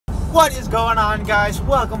What is going on, guys?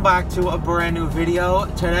 Welcome back to a brand new video.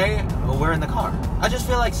 Today we're in the car. I just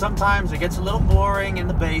feel like sometimes it gets a little boring in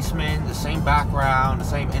the basement, the same background, the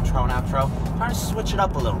same intro and outro. I'm trying to switch it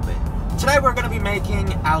up a little bit. Today we're going to be making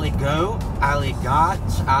Aligot,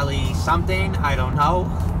 Aligot, Ali something, I don't know.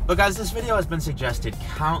 But guys, this video has been suggested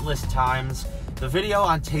countless times. The video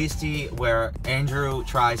on Tasty where Andrew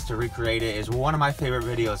tries to recreate it is one of my favorite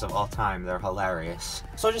videos of all time. They're hilarious.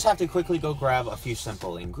 So I just have to quickly go grab a few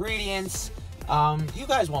simple ingredients. You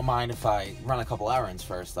guys won't mind if I run a couple errands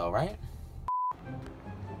first though, right?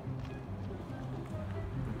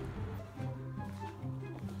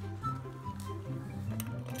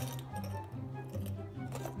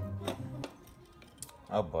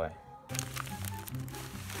 Oh boy.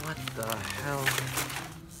 What the hell?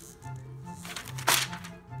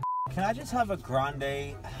 Can I just have a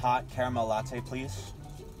grande hot caramel latte, please?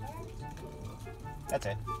 That's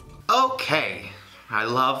it. Okay. I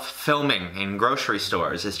love filming in grocery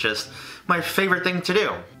stores. It's just my favorite thing to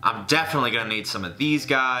do. I'm definitely gonna need some of these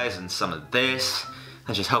guys and some of this.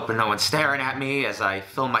 I'm just hoping no one's staring at me as I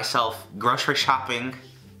film myself grocery shopping.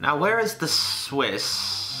 Now, where is the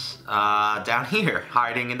Swiss? Down here,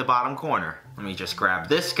 hiding in the bottom corner. Let me just grab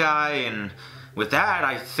this guy, and with that,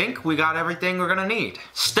 I think we got everything we're gonna need.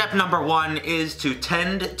 Step number one is to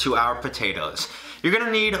tend to our potatoes. You're gonna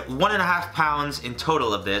need 1.5 pounds in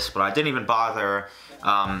total of this, but I didn't even bother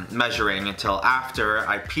measuring until after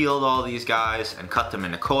I peeled all these guys and cut them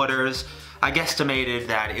into quarters. I guesstimated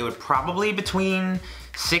that it would probably between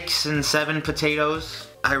 6 and 7 potatoes.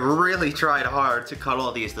 I really tried hard to cut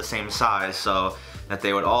all these the same size so that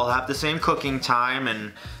they would all have the same cooking time,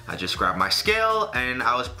 and I just grabbed my scale and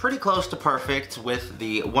I was pretty close to perfect with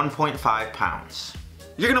the 1.5 pounds.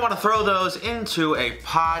 You're gonna wanna throw those into a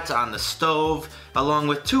pot on the stove along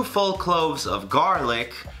with 2 full cloves of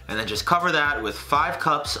garlic, and then just cover that with 5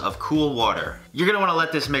 cups of cool water. You're gonna wanna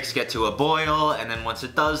let this mix get to a boil, and then once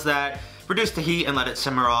it does that, reduce the heat and let it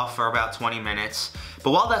simmer off for about 20 minutes.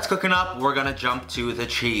 But while that's cooking up, we're gonna jump to the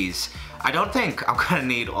cheese. I don't think I'm gonna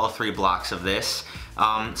need all 3 blocks of this.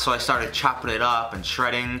 So I started chopping it up and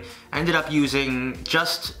shredding. I ended up using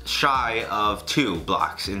just shy of 2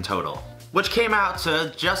 blocks in total, which came out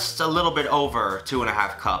to just a little bit over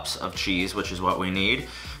 2.5 cups of cheese, which is what we need.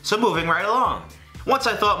 So moving right along. Once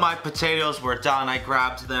I thought my potatoes were done, I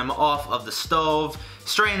grabbed them off of the stove,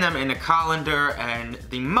 strained them in a colander, and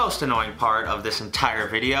the most annoying part of this entire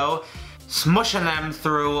video, smushing them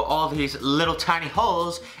through all these little tiny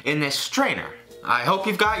holes in this strainer. I hope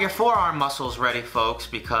you've got your forearm muscles ready, folks,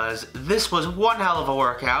 because this was one hell of a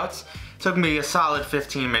workout. Took me a solid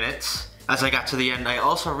 15 minutes. As I got to the end, I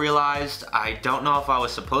also realized I don't know if I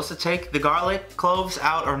was supposed to take the garlic cloves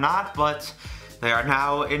out or not, but they are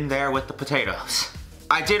now in there with the potatoes.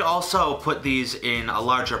 I did also put these in a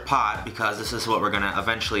larger pot because this is what we're gonna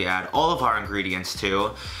eventually add all of our ingredients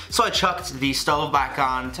to. So I chucked the stove back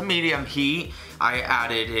on to medium heat. I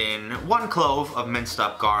added in 1 clove of minced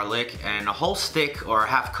up garlic and a whole stick or a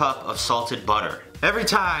half cup of salted butter. Every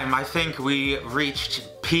time I think we reached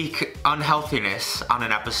peak unhealthiness on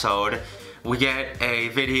an episode, we get a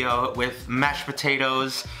video with mashed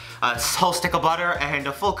potatoes, a whole stick of butter, and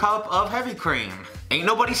a full cup of heavy cream. Ain't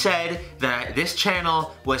nobody said that this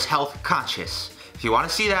channel was health conscious. If you want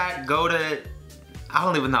to see that, go to, I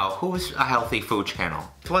don't even know, who's a healthy food channel?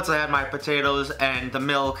 Once I had my potatoes and the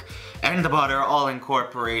milk and the butter all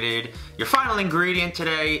incorporated, your final ingredient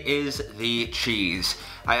today is the cheese.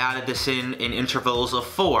 I added this in intervals of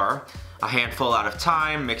 4. A handful at a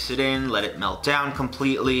time, mix it in, let it melt down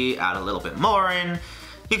completely, add a little bit more in.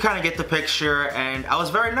 You kind of get the picture, and I was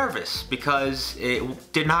very nervous because it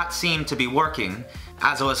did not seem to be working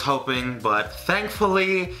as I was hoping, but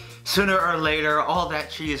thankfully, sooner or later, all that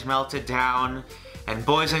cheese melted down, and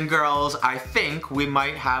boys and girls, I think we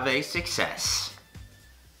might have a success.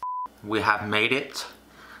 We have made it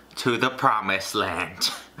to the promised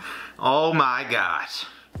land. Oh my gosh.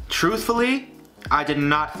 Truthfully, I did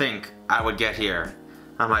not think I would get here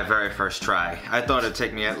on my very first try. I thought it'd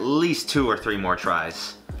take me at least 2 or 3 more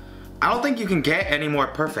tries. I don't think you can get any more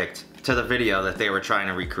perfect to the video that they were trying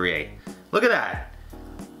to recreate. Look at that.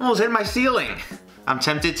 Almost hit my ceiling. I'm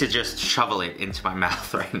tempted to just shovel it into my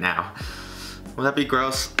mouth right now. Will that be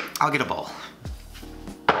gross? I'll get a bowl.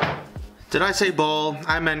 Did I say bowl?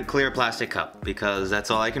 I meant clear plastic cup because that's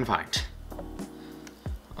all I can find.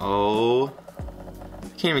 Oh.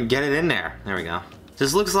 Can't even get it in there. There we go.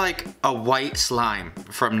 This looks like a white slime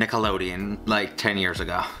from Nickelodeon like 10 years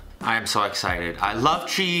ago. I am so excited. I love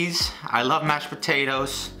cheese. I love mashed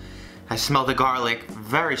potatoes. I smell the garlic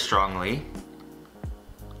very strongly.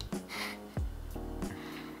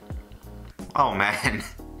 Oh man.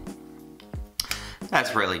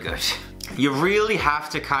 That's really good. You really have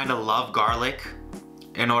to kind of love garlic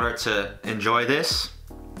in order to enjoy this,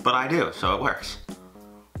 but I do, so it works.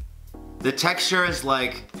 The texture is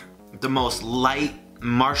like the most light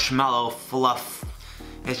marshmallow fluff.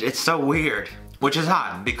 It's so weird, which is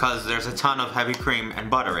odd because there's a ton of heavy cream and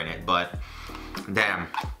butter in it, but damn,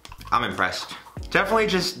 I'm impressed. Definitely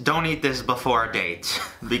just don't eat this before a date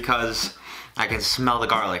because I can smell the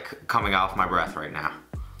garlic coming off my breath right now.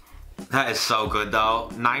 That is so good though,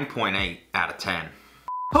 9.8 out of 10.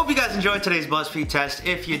 Hope you guys enjoyed today's BuzzFeed test.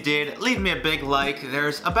 If you did, leave me a big like.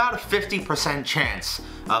 There's about a 50% chance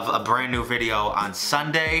of a brand new video on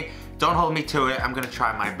Sunday. Don't hold me to it, I'm gonna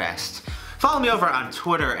try my best. Follow me over on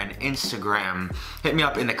Twitter and Instagram. Hit me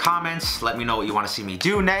up in the comments, let me know what you want to see me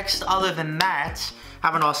do next. Other than that,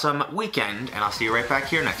 have an awesome weekend, and I'll see you right back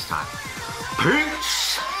here next time. Peace!